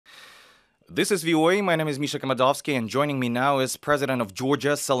This is VOA. My name is Misha Kamadovsky, and joining me now is President of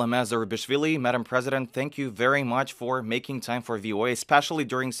Georgia, Salome Zourabichvili. Madam President, thank you very much for making time for VOA, especially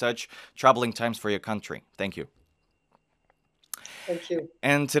during such troubling times for your country. Thank you. Thank you.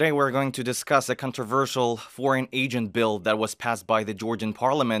 And today we're going to discuss a controversial foreign agent bill that was passed by the Georgian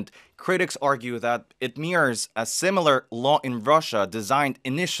parliament. Critics argue that it mirrors a similar law in Russia designed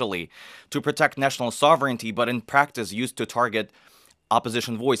initially to protect national sovereignty, but in practice used to target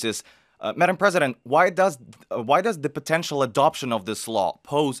opposition voices. Madam President, why does the potential adoption of this law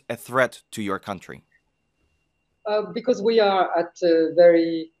pose a threat to your country? Because we are at a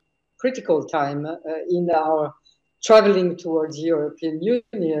very critical time in our traveling towards the European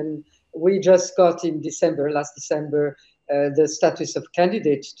Union. We just got in last December, the status of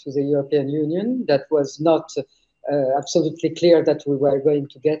candidate to the European Union. That was not absolutely clear that we were going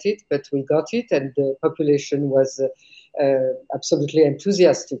to get it, but we got it, and the population was absolutely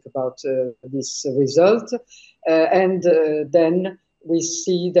enthusiastic about this result. Then we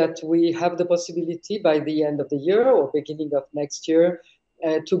see that we have the possibility by the end of the year or beginning of next year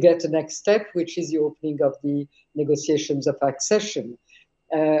to get the next step, which is the opening of the negotiations of accession.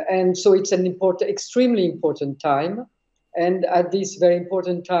 And so it's an extremely important time. And at this very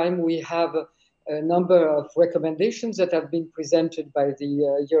important time, we have a number of recommendations that have been presented by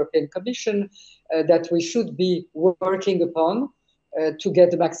the European Commission that we should be working upon to get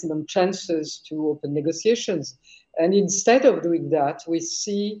the maximum chances to open negotiations. And instead of doing that, we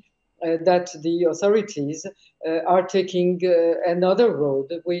see that the authorities are taking another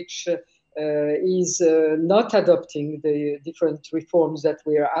road, which is not adopting the different reforms that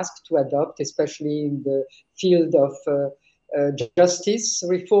we are asked to adopt, especially in the field of justice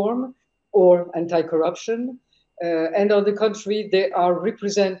reform or anti-corruption. And on the contrary, they are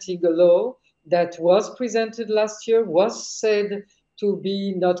representing a law that was presented last year, was said to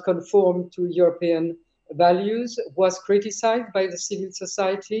be not conform to European values, was criticized by the civil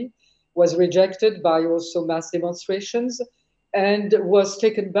society, was rejected by also mass demonstrations, and was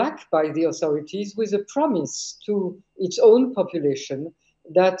taken back by the authorities with a promise to its own population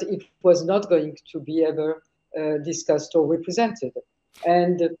that it was not going to be ever discussed or represented.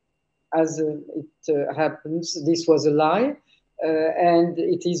 And as it happens, this was a lie, and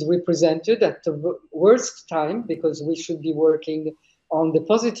it is represented at the worst time, because we should be working on the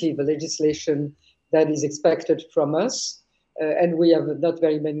positive legislation that is expected from us. And we have not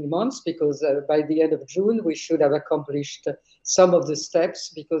very many months, because by the end of June, we should have accomplished some of the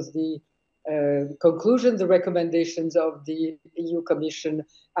steps, because the conclusions, the recommendations of the EU Commission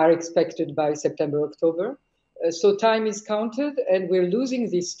are expected by September, October. So time is counted, and we're losing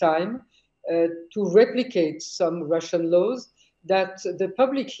this time to replicate some Russian laws that the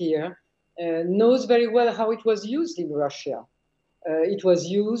public here knows very well how it was used in Russia. It was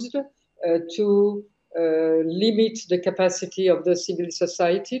used to limit the capacity of the civil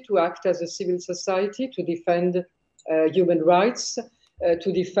society to act as a civil society, to defend human rights,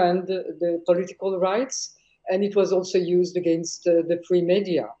 to defend the political rights, and it was also used against the free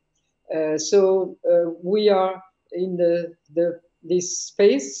media. So we are in this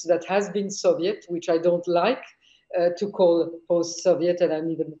space that has been Soviet, which I don't like to call post-Soviet, and I'm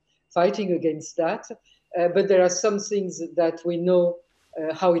even fighting against that. But there are some things that we know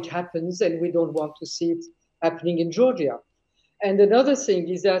how it happens, and we don't want to see it happening in Georgia. And another thing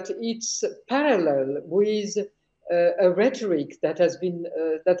is that it's parallel with a rhetoric that has been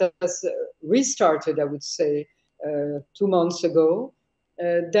that has restarted, I would say, 2 months ago,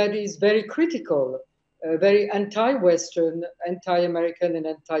 that is very critical, very anti-Western, anti-American, and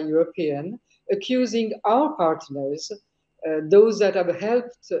anti-European, accusing our partners, those that have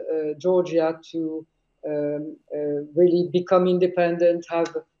helped Georgia to really become independent,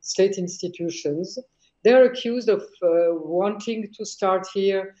 have state institutions. They're accused of wanting to start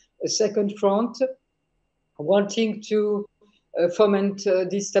here a second front, wanting to foment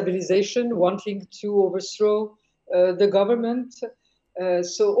destabilization, wanting to overthrow the government.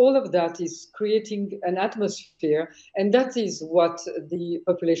 So all of that is creating an atmosphere, and that is what the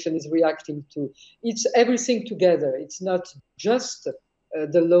population is reacting to. It's everything together. It's not just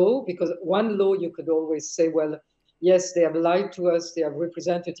the law, because one law you could always say, well, yes, they have lied to us, they have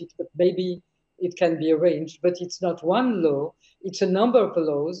represented it, but maybe it can be arranged. But it's not one law, it's a number of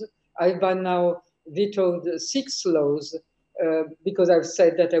laws. I've by now vetoed 6 laws because I've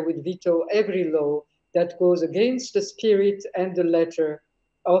said that I would veto every law that goes against the spirit and the letter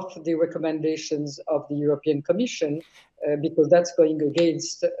of the recommendations of the European Commission, because that's going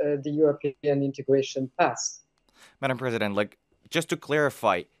against the European integration path. Madam President, just to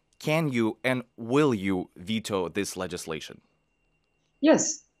clarify, can you and will you veto this legislation?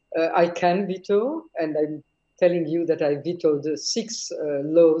 Yes, I can veto, and I'm telling you that I vetoed 6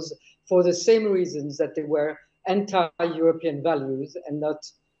 laws for the same reasons, that they were anti-European values and not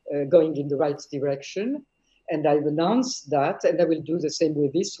going in the right direction. And I've announced that, and I will do the same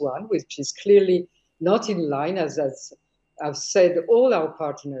with this one, which is clearly not in line, as I've said, all our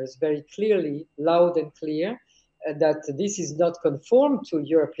partners very clearly, loud and clear, that this is not conform to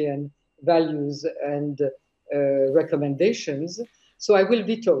European values and recommendations. So I will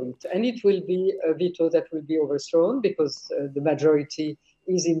veto it, and it will be a veto that will be overthrown because the majority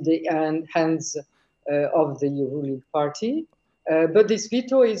is in the hands of the ruling party. But this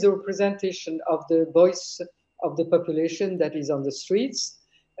veto is a representation of the voice of the population that is on the streets.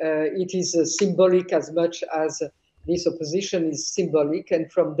 It is symbolic as much as this opposition is symbolic.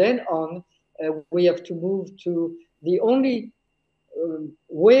 And from then on, we have to move to the only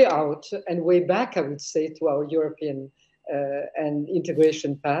way out and way back, I would say, to our European and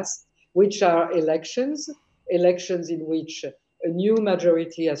integration path, which are elections in which a new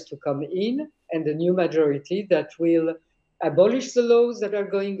majority has to come in, and a new majority that will abolish the laws that are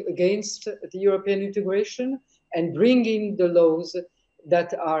going against the European integration and bring in the laws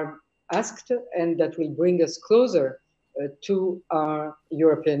that are asked and that will bring us closer to our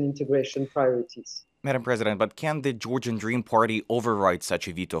European integration priorities. Madam President, but can the Georgian Dream Party override such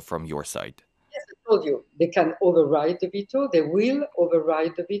a veto from your side? Yes, I told you, they can override the veto. They will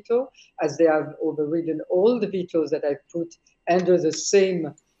override the veto, as they have overridden all the vetoes that I put under the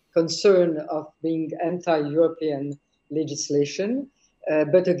same concern of being anti-European legislation.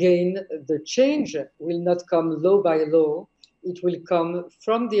 But again, the change will not come law by law. It will come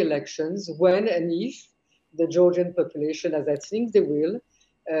from the elections when and if the Georgian population, as I think they will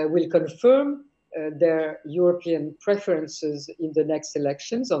confirm their European preferences in the next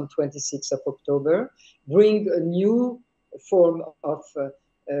elections on 26th of October, bring a new form of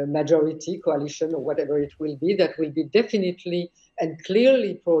majority, coalition, or whatever it will be, that will be definitely and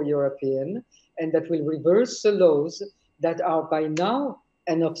clearly pro-European, and that will reverse the laws that are by now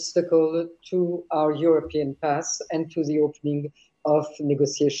an obstacle to our European path and to the opening of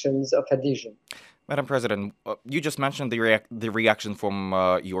negotiations of adhesion. Madam President, you just mentioned the reaction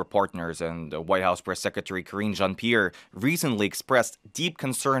from your partners, and White House Press Secretary Karine Jean-Pierre recently expressed deep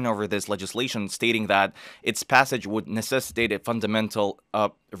concern over this legislation, stating that its passage would necessitate a fundamental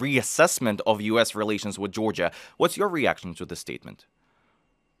reassessment of U.S. relations with Georgia. What's your reaction to this statement?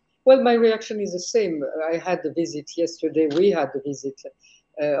 Well, my reaction is the same. I had the visit yesterday. We had the visit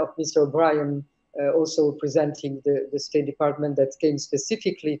of Mr. O'Brien, also presenting the State Department that came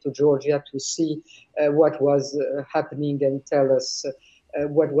specifically to Georgia to see what was happening and tell us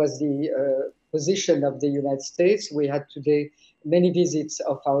what was the position of the United States. We had today many visits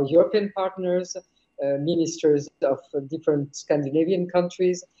of our European partners, ministers of different Scandinavian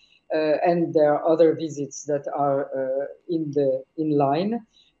countries, and there are other visits that are in line.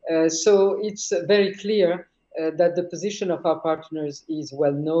 So it's very clear that the position of our partners is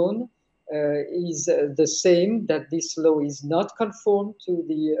well known. Is the same, that this law is not conform to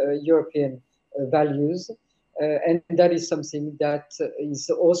the European values, and that is something that is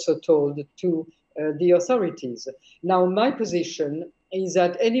also told to the authorities. Now, my position is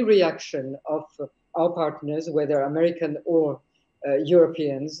that any reaction of our partners, whether American or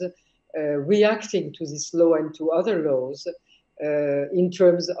Europeans, reacting to this law and to other laws in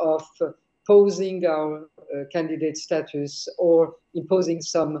terms of posing our candidate status or imposing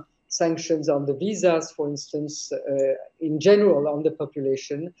some sanctions on the visas, for instance, in general on the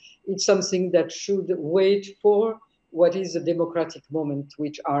population, it's something that should wait for what is a democratic moment,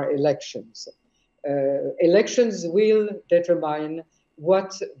 which are elections. Elections will determine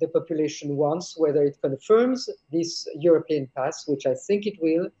what the population wants, whether it confirms this European path, which I think it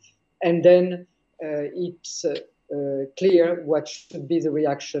will, and then it's clear what should be the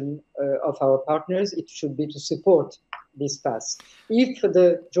reaction of our partners. It should be to support this path. If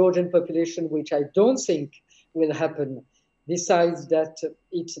the Georgian population, which I don't think will happen, decides that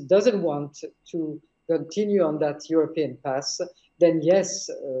it doesn't want to continue on that European path, then yes,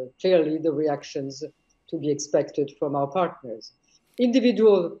 clearly the reactions to be expected from our partners.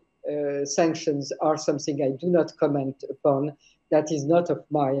 Individual sanctions are something I do not comment upon. That is not of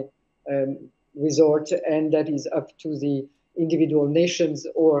my resort, and that is up to the individual nations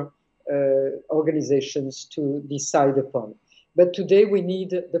or organizations to decide upon. But today we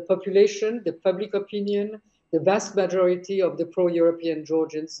need the population, the public opinion, the vast majority of the pro-European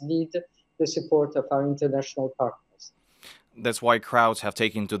Georgians need the support of our international partners. That's why crowds have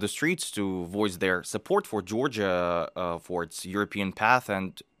taken to the streets to voice their support for Georgia, for its European path,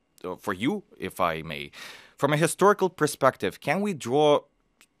 and for you, if I may. From a historical perspective, can we draw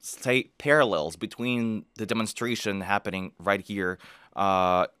say, parallels between the demonstration happening right here,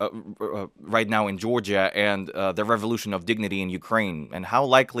 right now in Georgia, and the revolution of dignity in Ukraine? And how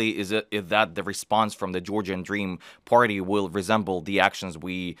likely is that the response from the Georgian Dream Party will resemble the actions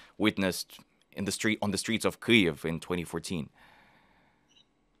we witnessed on the streets of Kyiv in 2014?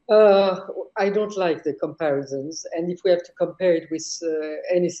 I don't like the comparisons, and if we have to compare it with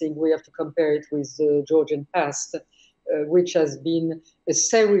anything, we have to compare it with the Georgian past, which has been a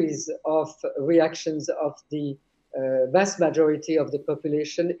series of reactions of the vast majority of the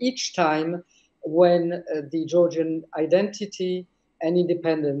population each time when the Georgian identity and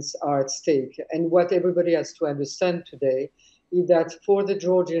independence are at stake. And what everybody has to understand today is that for the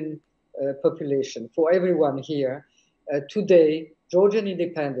Georgian population, for everyone here, today, Georgian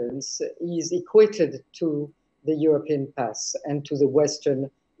independence is equated to the European path and to the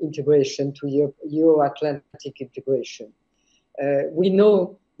Western integration, to Euro-Atlantic integration. We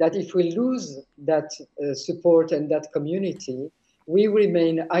know that if we lose that support and that community, we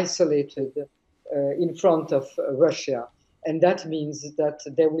remain isolated in front of Russia. And that means that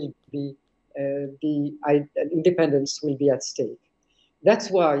there will be independence will be at stake.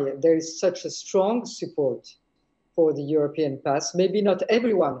 That's why there is such a strong support for the European path. Maybe not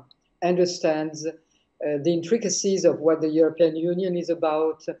everyone understands the intricacies of what the European Union is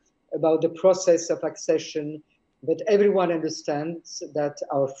about the process of accession, but everyone understands that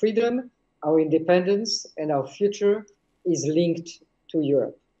our freedom, our independence, and our future is linked to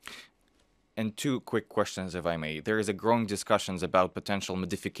Europe. And two quick questions, if I may. There is a growing discussions about potential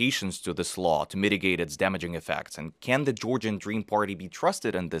modifications to this law to mitigate its damaging effects. And can the Georgian Dream Party be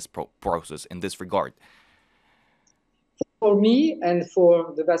trusted in this process, in this regard? For me and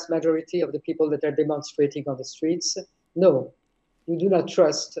for the vast majority of the people that are demonstrating on the streets, no. You do not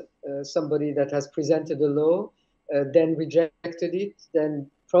trust somebody that has presented a law, then rejected it, then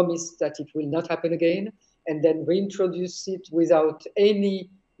promised that it will not happen again, and then reintroduce it without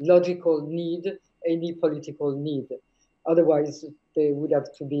any logical need, any political need. Otherwise, there would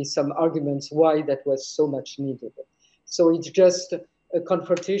have to be some arguments why that was so much needed. So it's just a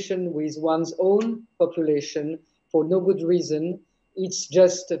confrontation with one's own population for no good reason. It's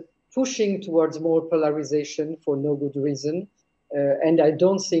just pushing towards more polarization for no good reason. And I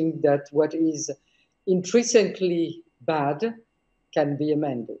don't think that what is intrinsically bad can be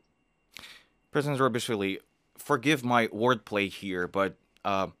amended. President Zourabichvili, forgive my wordplay here, but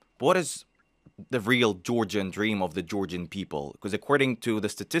what is the real Georgian dream of the Georgian people? Because according to the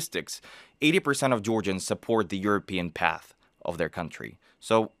statistics, 80% of Georgians support the European path of their country.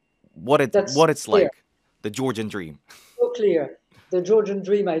 So what it's clear. like, the Georgian dream. So clear. The Georgian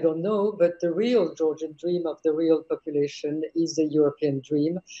dream, I don't know, but the real Georgian dream of the real population is the European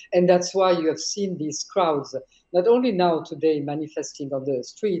dream. And that's why you have seen these crowds, not only now today manifesting on the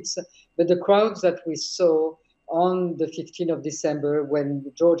streets, but the crowds that we saw on the 15th of December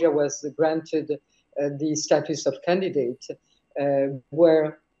when Georgia was granted the status of candidate,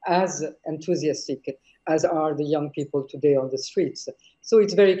 were as enthusiastic as are the young people today on the streets. So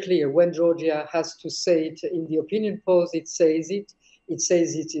it's very clear when Georgia has to say it in the opinion polls, it says it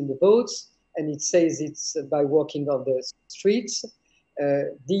in the votes, and it says it by walking on the streets.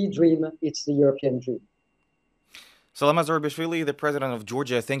 The dream, it's the European dream. Salome Zourabichvili, the president of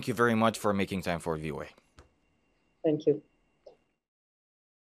Georgia, thank you very much for making time for VOA. Thank you.